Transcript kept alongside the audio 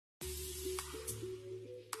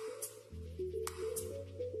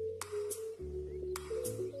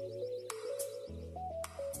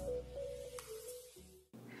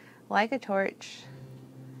Like a Torch,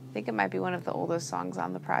 I think it might be one of the oldest songs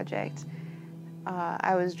on the project.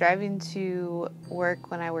 I was driving to work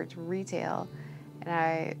when I worked retail, and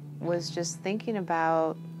I was just thinking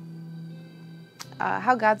about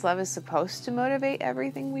how God's love is supposed to motivate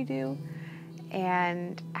everything we do,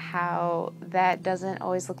 and how that doesn't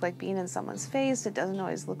always look like being in someone's face. It doesn't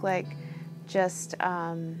always look like just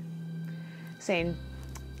saying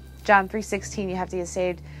John 3:16, you have to get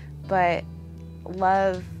saved, but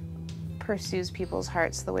love pursues people's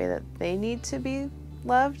hearts the way that they need to be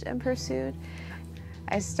loved and pursued.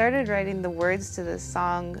 I started writing the words to this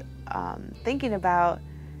song thinking about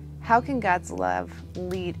how can God's love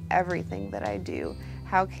lead everything that I do?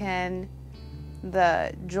 How can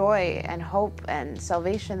the joy and hope and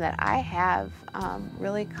salvation that I have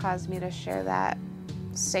really cause me to share that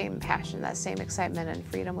same passion, that same excitement and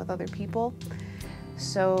freedom with other people?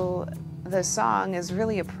 So the song is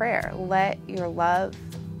really a prayer. Let your love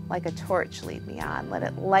like a torch lead me on. Let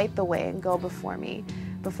it light the way and go before me.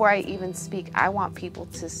 Before I even speak, I want people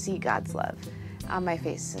to see God's love on my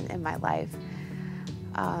face and in my life.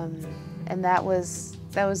 And that was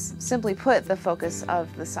simply put the focus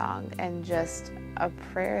of the song, and just a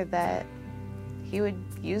prayer that He would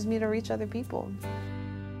use me to reach other people.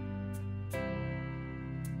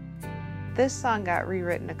 This song got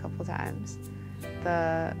rewritten a couple times.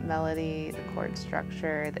 The melody, the chord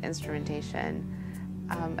structure, the instrumentation.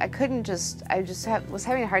 I was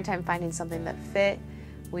having a hard time finding something that fit.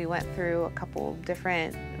 We went through a couple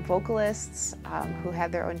different vocalists who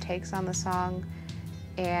had their own takes on the song,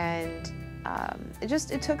 and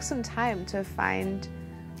it took some time to find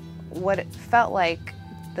what it felt like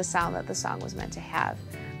the sound that the song was meant to have.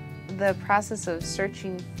 The process of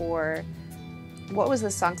searching for what was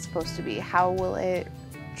the song supposed to be, how will it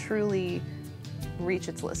truly reach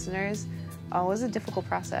its listeners, was a difficult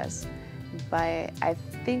process, but I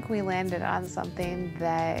think we landed on something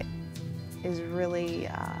that is really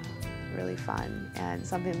fun, and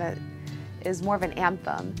something that is more of an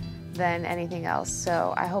anthem than anything else.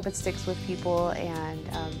 So I hope it sticks with people and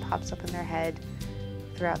pops up in their head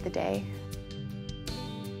throughout the day.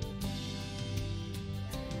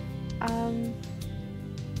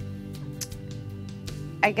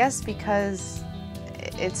 I guess because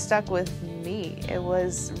it stuck with me. It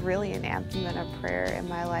was really an anthem and a prayer in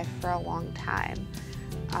my life for a long time.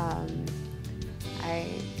 I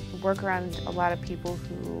work around a lot of people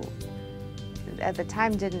who at the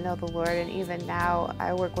time didn't know the Lord, and even now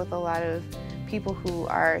I work with a lot of people who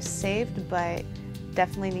are saved but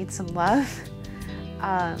definitely need some love.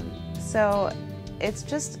 So it's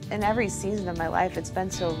just in every season of my life it's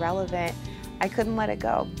been so relevant. I couldn't let it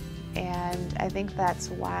go, and I think that's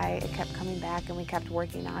why it kept coming back and we kept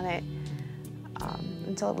working on it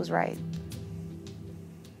until it was right.